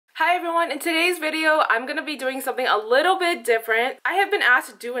Hi everyone, in today's video I'm going to be doing something a little bit different. I have been asked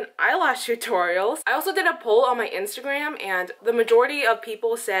to do an eyelash tutorials. I also did a poll on my Instagram and the majority of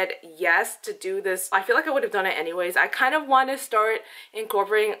people said yes to do this. I feel like I would have done it anyways. I kind of want to start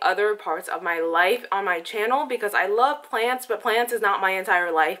incorporating other parts of my life on my channel because I love plants, but plants is not my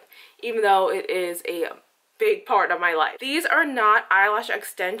entire life, even though it is a big part of my life. These are not eyelash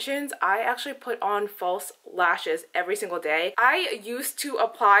extensions. I actually put on false lashes every single day. I used to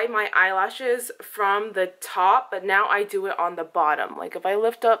apply my eyelashes from the top, but now I do it on the bottom. Like if I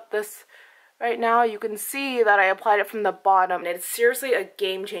lift up this right now, you can see that I applied it from the bottom, and it's seriously a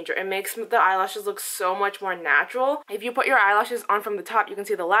game changer. It makes the eyelashes look so much more natural. If you put your eyelashes on from the top, you can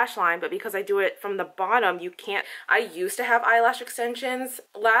see the lash line, but because I do it from the bottom, you can't. I used to have eyelash extensions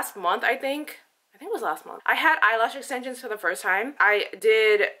last month, I think it was last month. I had eyelash extensions for the first time. I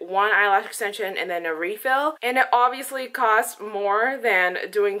did one eyelash extension and then a refill, and it obviously costs more than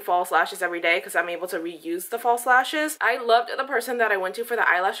doing false lashes every day because I'm able to reuse the false lashes. I loved the person that I went to for the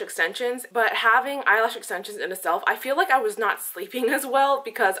eyelash extensions, but having eyelash extensions in itself, I feel like I was not sleeping as well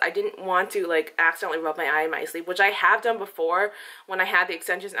because I didn't want to like accidentally rub my eye in my sleep, which I have done before when I had the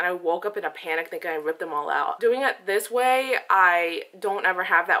extensions and I woke up in a panic thinking I ripped them all out. Doing it this way, I don't ever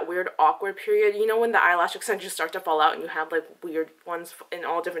have that weird awkward period. You know when the eyelash extensions start to fall out and you have like weird ones in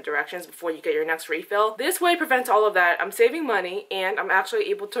all different directions before you get your next refill. This way prevents all of that. I'm saving money and I'm actually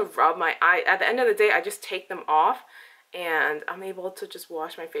able to rub my eye. At the end of the day, I just take them off and I'm able to just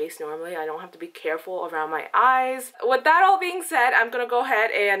wash my face normally. I don't have to be careful around my eyes. With that all being said, I'm gonna go ahead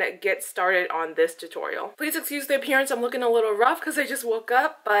and get started on this tutorial. Please excuse the appearance. I'm looking a little rough because I just woke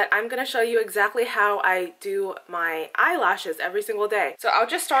up, but I'm gonna show you exactly how I do my eyelashes every single day. So I'll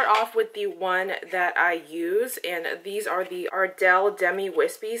just start off with the one that I use, and these are the Ardell Demi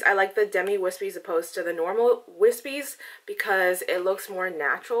Wispies. I like the Demi Wispies opposed to the normal Wispies because it looks more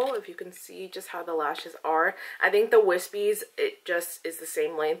natural. If you can see just how the lashes are. I think the Wispies, it just is the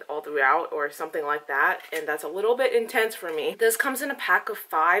same length all throughout or something like that, and that's a little bit intense for me. This comes in a pack of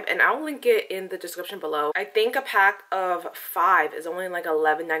 5 and I'll link it in the description below. I think a pack of 5 is only like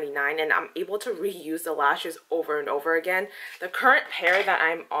 $11.99 and I'm able to reuse the lashes over and over again. The current pair that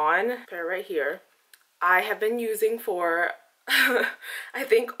I'm on, pair right here, I have been using for I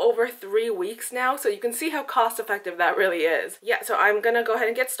think over 3 weeks now, so you can see how cost effective that really is. Yeah, so I'm gonna go ahead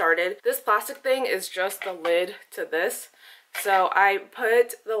and get started. This plastic thing is just the lid to this. So I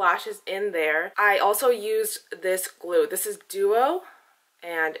put the lashes in there. I also used this glue. This is Duo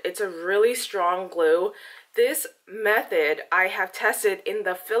and it's a really strong glue. This method I have tested in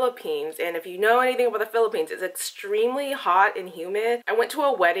the Philippines, and if you know anything about the Philippines, it's extremely hot and humid. I went to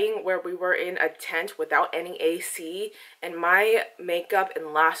a wedding where we were in a tent without any AC, and my makeup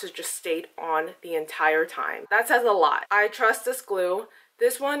and lashes just stayed on the entire time. That says a lot. I trust this glue.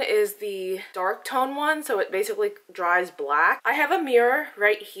 This one is the dark tone one, so it basically dries black. I have a mirror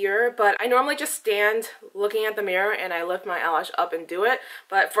right here, but I normally just stand looking at the mirror and I lift my eyelash up and do it.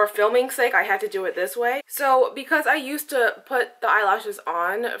 But for filming's sake, I had to do it this way. So because I used to put the eyelashes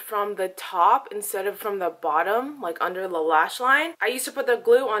on from the top instead of from the bottom, like under the lash line, I used to put the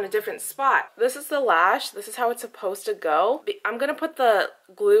glue on a different spot. This is the lash. This is how it's supposed to go. I'm gonna put the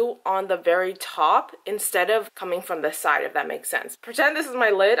glue on the very top instead of coming from the side, if that makes sense. Pretend this is my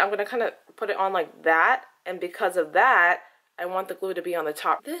lid. I'm gonna kind of put it on like that, and because of that, I want the glue to be on the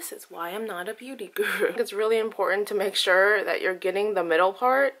top. This is why I'm not a beauty guru. It's really important to make sure that you're getting the middle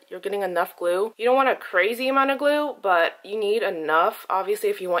part, you're getting enough glue. You don't want a crazy amount of glue, but you need enough, obviously,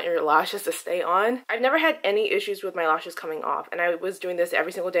 if you want your lashes to stay on. I've never had any issues with my lashes coming off, and I was doing this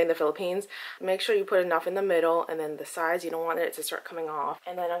every single day in the Philippines. Make sure you put enough in the middle, and then the sides, you don't want it to start coming off.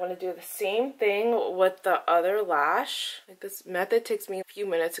 And then I'm gonna do the same thing with the other lash. Like, this method takes me a few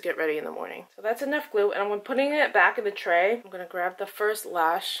minutes to get ready in the morning. So that's enough glue, and I'm putting it back in the tray. I'm gonna grab the first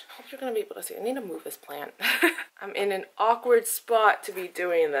lash. Hope you're gonna be able to see. I need to move this plant. I'm in an awkward spot to be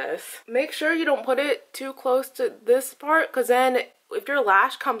doing this. Make sure you don't put it too close to this part, because then if your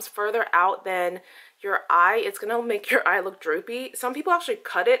lash comes further out than your eye, it's gonna make your eye look droopy. Some people actually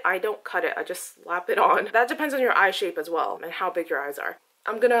cut it. I don't cut it. I just slap it on. That depends on your eye shape as well and how big your eyes are.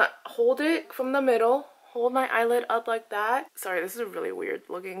 I'm gonna hold it from the middle. Hold my eyelid up like that. Sorry, this is really weird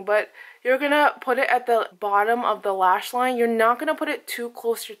looking, but you're gonna put it at the bottom of the lash line. You're not gonna put it too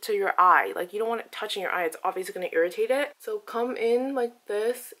close to your eye. Like, you don't want it touching your eye. It's obviously gonna irritate it. So come in like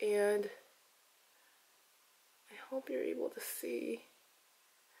this, and I hope you're able to see.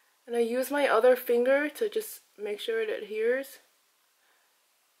 And I use my other finger to just make sure it adheres.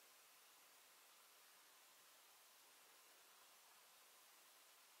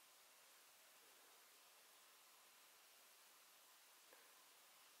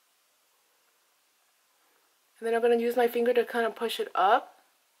 And then I'm going to use my finger to kind of push it up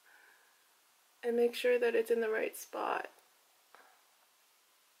and make sure that it's in the right spot.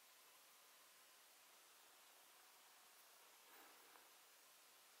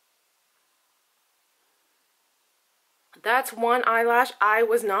 That's one eyelash. I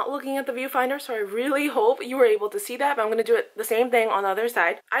was not looking at the viewfinder, so I really hope you were able to see that, but I'm going to do it the same thing on the other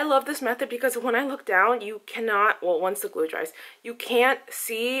side. I love this method because when I look down, you cannot, well, once the glue dries, you can't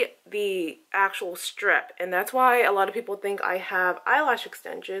see the actual strip, and that's why a lot of people think I have eyelash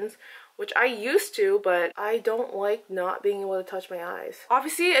extensions, which I used to, but I don't like not being able to touch my eyes.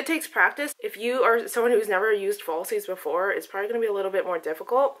 Obviously, it takes practice. If you are someone who's never used falsies before, it's probably going to be a little bit more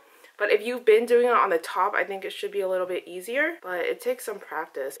difficult. But if you've been doing it on the top, I think it should be a little bit easier. But it takes some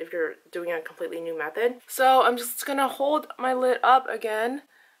practice if you're doing a completely new method. So I'm just going to hold my lid up again.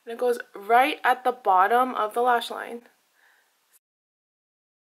 And it goes right at the bottom of the lash line.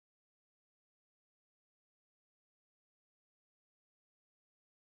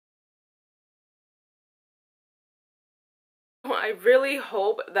 I really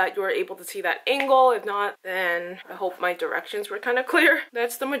hope that you're able to see that angle. If not, then I hope my directions were kind of clear.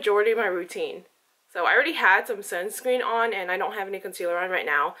 That's the majority of my routine. So I already had some sunscreen on and I don't have any concealer on right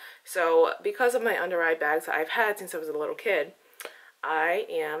now. So because of my under eye bags that I've had since I was a little kid, I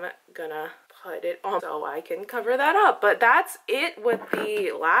am gonna put it on so I can cover that up. But that's it with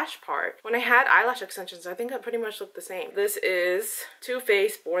the lash part. When I had eyelash extensions, I think it pretty much looked the same. This is Too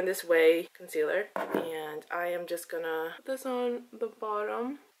Faced Born This Way concealer, and I am just gonna put this on the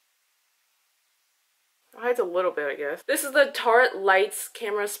bottom. It hides a little bit, I guess. This is the Tarte Lights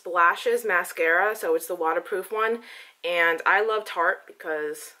Camera Splashes mascara, so it's the waterproof one, and I love Tarte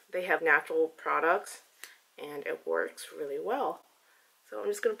because they have natural products and it works really well. So I'm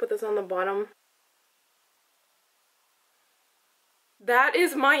just going to put this on the bottom. That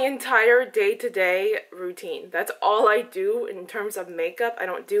is my entire day-to-day routine. That's all I do in terms of makeup. I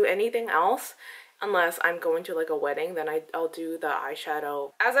don't do anything else unless I'm going to like a wedding, then I'll do the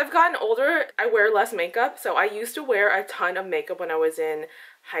eyeshadow. As I've gotten older, I wear less makeup. So I used to wear a ton of makeup when I was in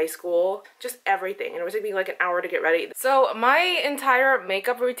high school, just everything, and it was taking me like an hour to get ready. So my entire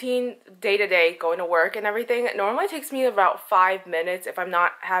makeup routine day to day, going to work and everything, normally takes me about 5 minutes if I'm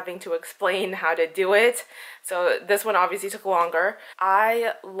not having to explain how to do it. So this one obviously took longer.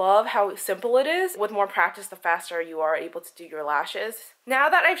 I love how simple it is. With more practice, the faster you are able to do your lashes. Now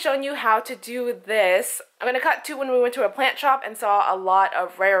that I've shown you how to do this, I'm going to cut to when we went to a plant shop and saw a lot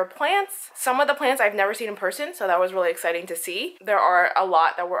of rare plants. Some of the plants I've never seen in person, so that was really exciting to see. There are a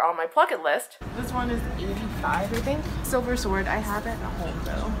lot that were on my pluck it list. This one is 85, I think. Silver Sword, I have it at home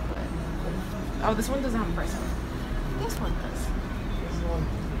though. But... oh, this one doesn't have a price on it. This one does.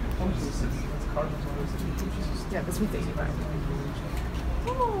 Yeah, this one's 85.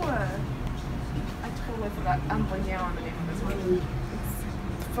 Oh, I totally forgot. I'm blanking out on the name of this one.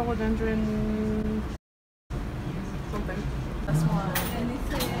 It's philodendron something. This one.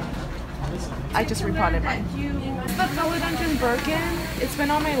 I just repotted mine. The philodendron Birkin. It's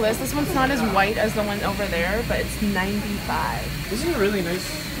been on my list. This one's not as white as the one over there, but it's 95. This is a really nice.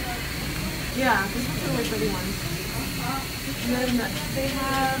 Yeah, this one's a really pretty one. And then they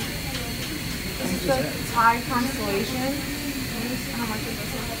have, this is the Thai Constellation. How much is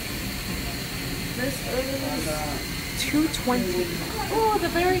this one? This is $220. Oh, the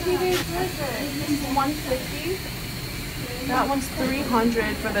Variegated Monstera. This is $150. That one's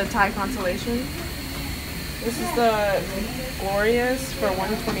 $300 for the Thai Constellation. This is the Glorious for $125.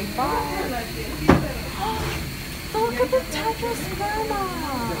 Look at the Tetrasperma.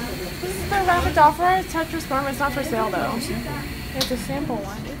 This is the Rapidophora Tetrasperma. It's not for sale though. It's a sample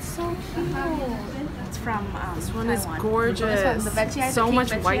one. It's so cute. It's from this one is Taiwan. gorgeous. The Vetia, so the much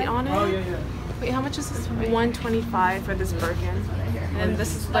Vetia. white on it. Oh yeah. Wait, how much is this? $125 for this Birkin. And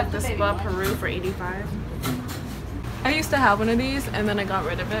this is like the Spa Peru for $85. I used to have one of these and then I got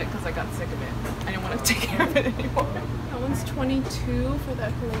rid of it because I got sick of it. I didn't want to take care of it anymore. That one's $22 for the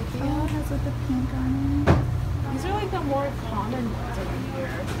Echolithia. Oh, it has like the pink on it. These are like the more common ones over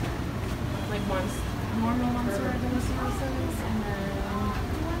here. Like ones, normal ones are Dinosaurus, and then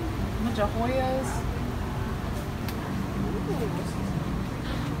a bunch of Hoyas.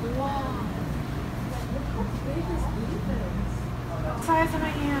 Ooh. Wow. Look how big is these? Size of my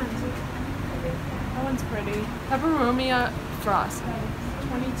hand. That one's pretty. Peperomia Frost.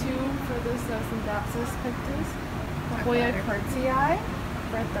 22 for this Syndapsis pictus. Hoya Curtsii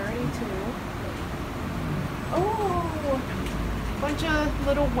for 32. Oh, bunch of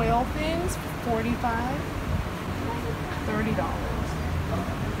little whale things for $45. $30.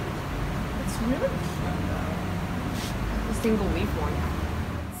 It's really cute. The single leaf one.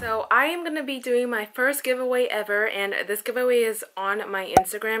 So I am going to be doing my first giveaway ever, and this giveaway is on my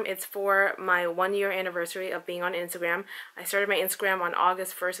Instagram. It's for my 1-year anniversary of being on Instagram. I started my Instagram on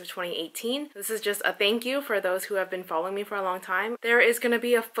August 1st of 2018. This is just a thank you for those who have been following me for a long time. There is going to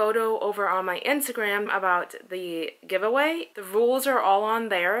be a photo over on my Instagram about the giveaway. The rules are all on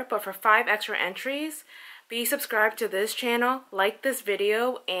there, but for 5 extra entries, be subscribed to this channel, like this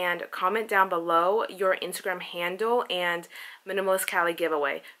video, and comment down below your Instagram handle and Minimalist Callie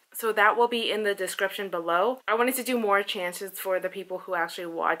giveaway. So that will be in the description below. I wanted to do more chances for the people who actually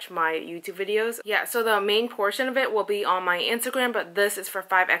watch my YouTube videos. Yeah, so the main portion of it will be on my Instagram, but this is for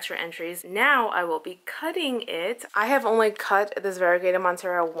 5 extra entries. Now I will be cutting it. I have only cut this Variegated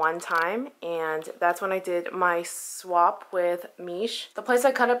Monstera one time, and that's when I did my swap with Mish. The place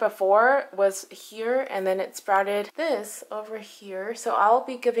I cut it before was here, and then it sprouted this over here. So I'll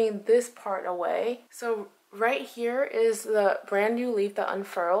be giving this part away. So right here is the brand new leaf that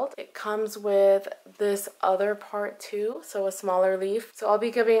unfurled. It comes with this other part too, so a smaller leaf. So I'll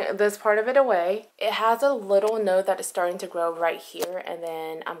be giving this part of it away. It has a little node that is starting to grow right here, and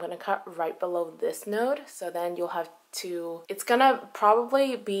then I'm gonna cut right below this node. So then you'll have to, it's gonna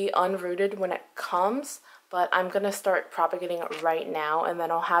probably be unrooted when it comes, but I'm gonna start propagating it right now, and then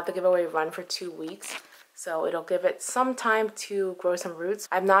I'll have the giveaway run for 2 weeks. So it'll give it some time to grow some roots.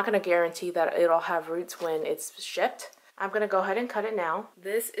 I'm not going to guarantee that it'll have roots when it's shipped. I'm going to go ahead and cut it now.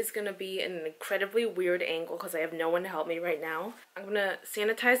 This is going to be an incredibly weird angle because I have no one to help me right now. I'm going to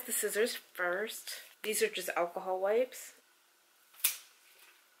sanitize the scissors first. These are just alcohol wipes.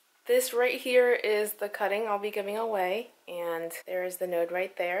 This right here is the cutting I'll be giving away, and there is the node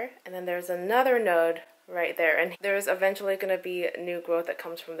right there, and then there's another node right there, and there's eventually going to be new growth that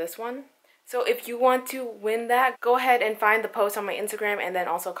comes from this one. So if you want to win that, go ahead and find the post on my Instagram and then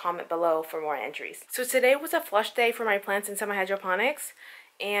also comment below for more entries. So today was a flush day for my plants in semi-hydroponics,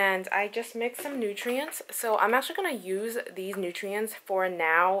 and I just mixed some nutrients. So I'm actually going to use these nutrients for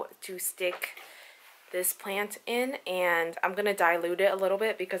now to stick this plant in, and I'm going to dilute it a little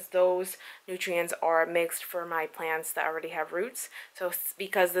bit because those nutrients are mixed for my plants that already have roots. So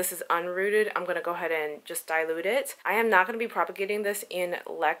because this is unrooted, I'm going to go ahead and just dilute it. I am not going to be propagating this in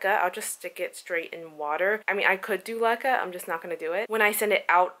leca. I'll just stick it straight in water. I mean, I could do leca, I'm just not going to do it. When I send it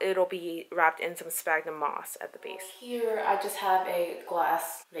out, it'll be wrapped in some sphagnum moss at the base. Here I just have a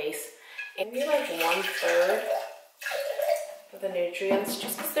glass vase, and maybe like 1/3 of the nutrients,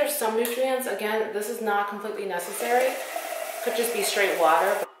 just because there's some nutrients. Again, this is not completely necessary. Could just be straight water.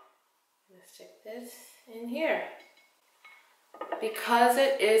 I'm gonna stick this in here. Because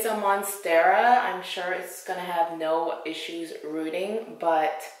it is a Monstera, I'm sure it's gonna have no issues rooting,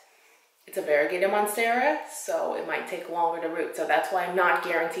 but it's a variegated Monstera, so it might take longer to root. So that's why I'm not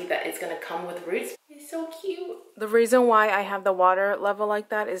guaranteed that it's gonna come with roots. It's so cute. The reason why I have the water level like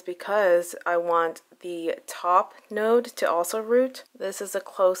that is because I want the top node to also root. This is a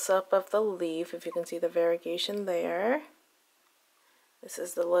close-up of the leaf, if you can see the variegation there. This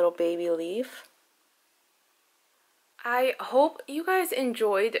is the little baby leaf. I hope you guys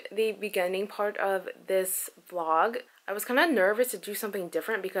enjoyed the beginning part of this vlog. I was kind of nervous to do something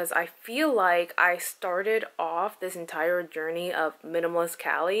different because I feel like I started off this entire journey of Minimalist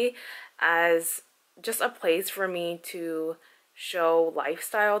Callie as just a place for me to show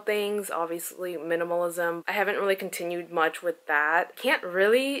lifestyle things, obviously minimalism. I haven't really continued much with that. Can't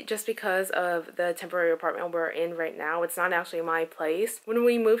really, just because of the temporary apartment we're in right now. It's not actually my place. When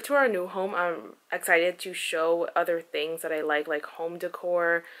we move to our new home, I'm excited to show other things that I like home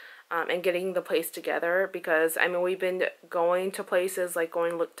decor, and getting the place together, because I mean, we've been going to places like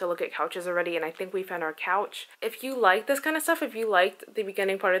to look at couches already, and I think we found our couch. If you like this kind of stuff, if you liked the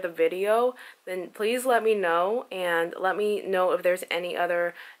beginning part of the video, then please let me know, and let me know if there's any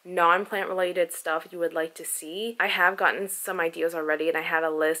other non-plant related stuff you would like to see. I have gotten some ideas already, and I had a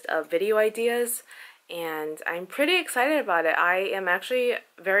list of video ideas, and I'm pretty excited about it. I am actually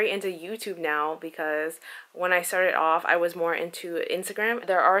very into YouTube now, because when I started off, I was more into Instagram.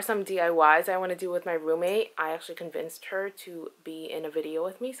 There are some DIYs I want to do with my roommate. I actually convinced her to be in a video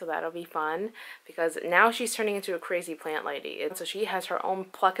with me, so that'll be fun, because now she's turning into a crazy plant lady. And so she has her own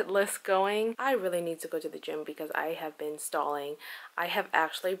bucket list going. I really need to go to the gym because I have been stalling. I have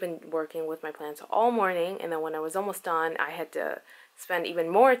actually been working with my plants all morning, and then when I was almost done, I had to spend even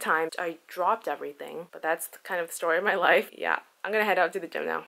more time. I dropped everything, but that's kind of the story of my life. Yeah, I'm gonna head out to the gym now.